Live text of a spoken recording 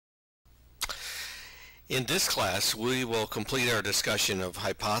In this class, we will complete our discussion of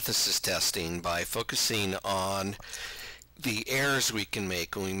hypothesis testing by focusing on the errors we can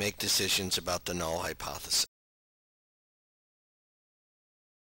make when we make decisions about the null hypothesis.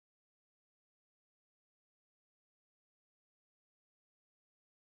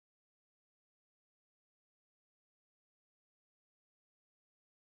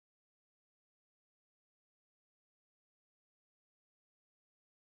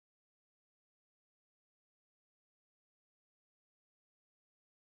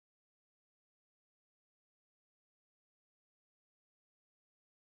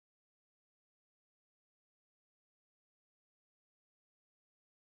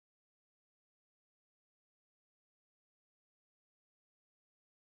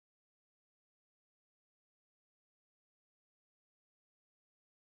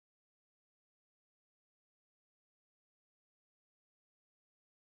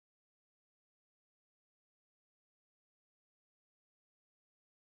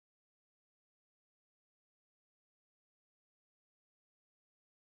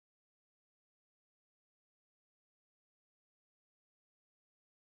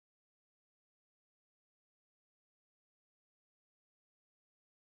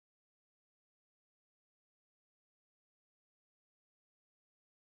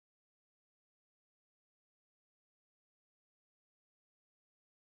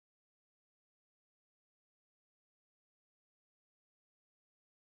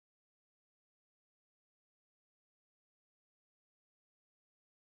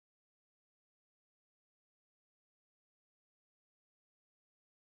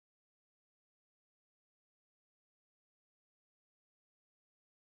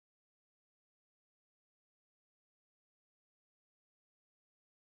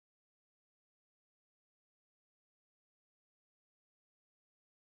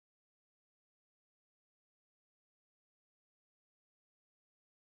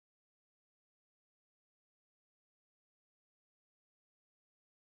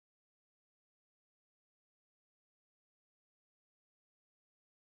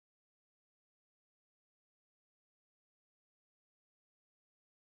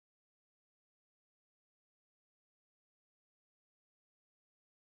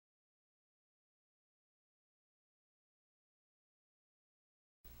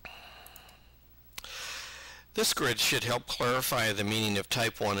 This grid should help clarify the meaning of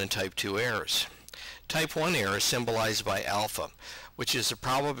type 1 and type 2 errors. Type 1 error is symbolized by alpha, which is the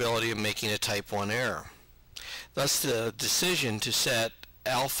probability of making a type 1 error. Thus, the decision to set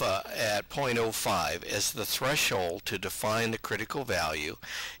alpha at 0.05 as the threshold to define the critical value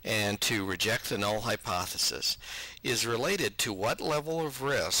and to reject the null hypothesis is related to what level of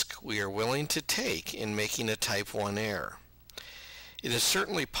risk we are willing to take in making a type 1 error. It is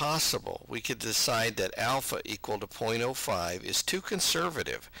certainly possible we could decide that alpha equal to 0.05 is too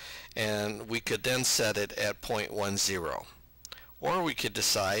conservative, and we could then set it at 0.10. Or we could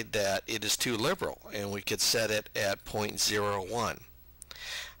decide that it is too liberal, and we could set it at 0.01.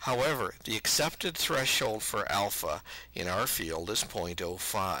 However, the accepted threshold for alpha in our field is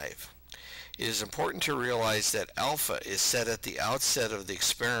 0.05. It is important to realize that alpha is set at the outset of the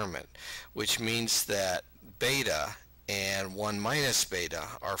experiment, which means that beta and 1 minus beta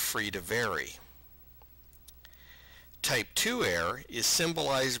are free to vary. Type 2 error is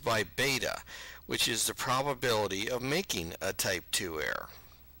symbolized by beta, which is the probability of making a type 2 error.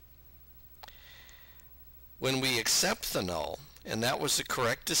 When we accept the null, and that was the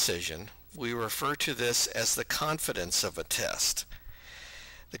correct decision, we refer to this as the confidence of a test.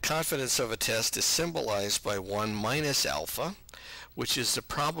 The confidence of a test is symbolized by 1 minus alpha, which is the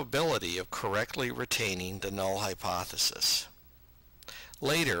probability of correctly retaining the null hypothesis.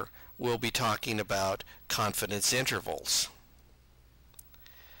 Later, we'll be talking about confidence intervals.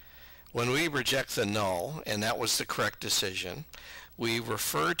 When we reject the null, and that was the correct decision, we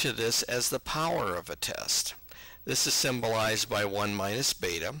refer to this as the power of a test. This is symbolized by 1 minus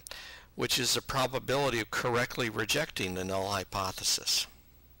beta, which is the probability of correctly rejecting the null hypothesis.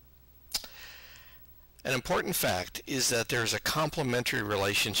 An important fact is that there is a complementary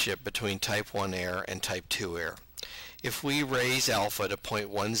relationship between type 1 error and type 2 error. If we raise alpha to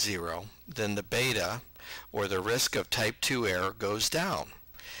 0.10, then the beta, or the risk of type 2 error, goes down,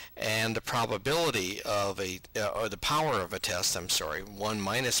 and the probability of or the power of a test, 1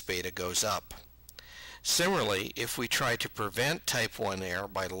 minus beta, goes up. Similarly, if we try to prevent type 1 error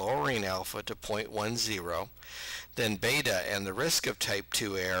by lowering alpha to 0.10, then beta and the risk of type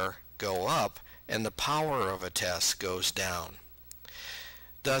 2 error go up, and the power of a test goes down.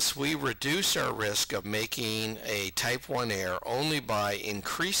 Thus, we reduce our risk of making a type 1 error only by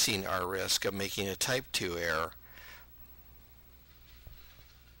increasing our risk of making a type 2 error.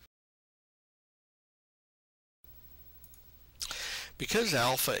 Because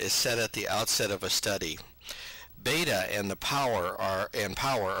alpha is set at the outset of a study, beta and power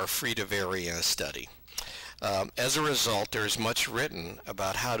are free to vary in a study. As a result, there is much written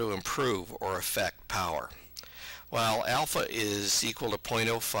about how to improve or affect power. While alpha is equal to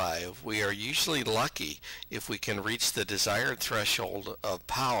 0.05, we are usually lucky if we can reach the desired threshold of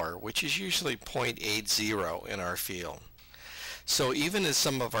power, which is usually 0.80 in our field. So even in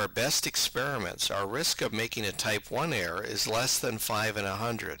some of our best experiments, our risk of making a type 1 error is less than 5 in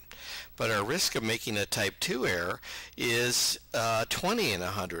 100. But our risk of making a type 2 error is 20 in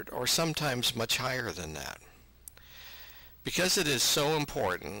 100, or sometimes much higher than that. Because it is so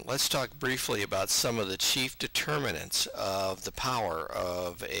important, let's talk briefly about some of the chief determinants of the power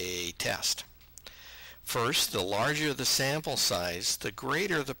of a test. First, the larger the sample size, the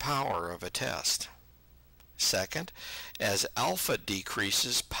greater the power of a test. Second, as alpha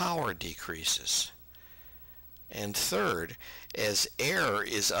decreases, power decreases. And third, as error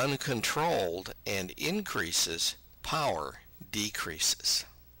is uncontrolled and increases, power decreases.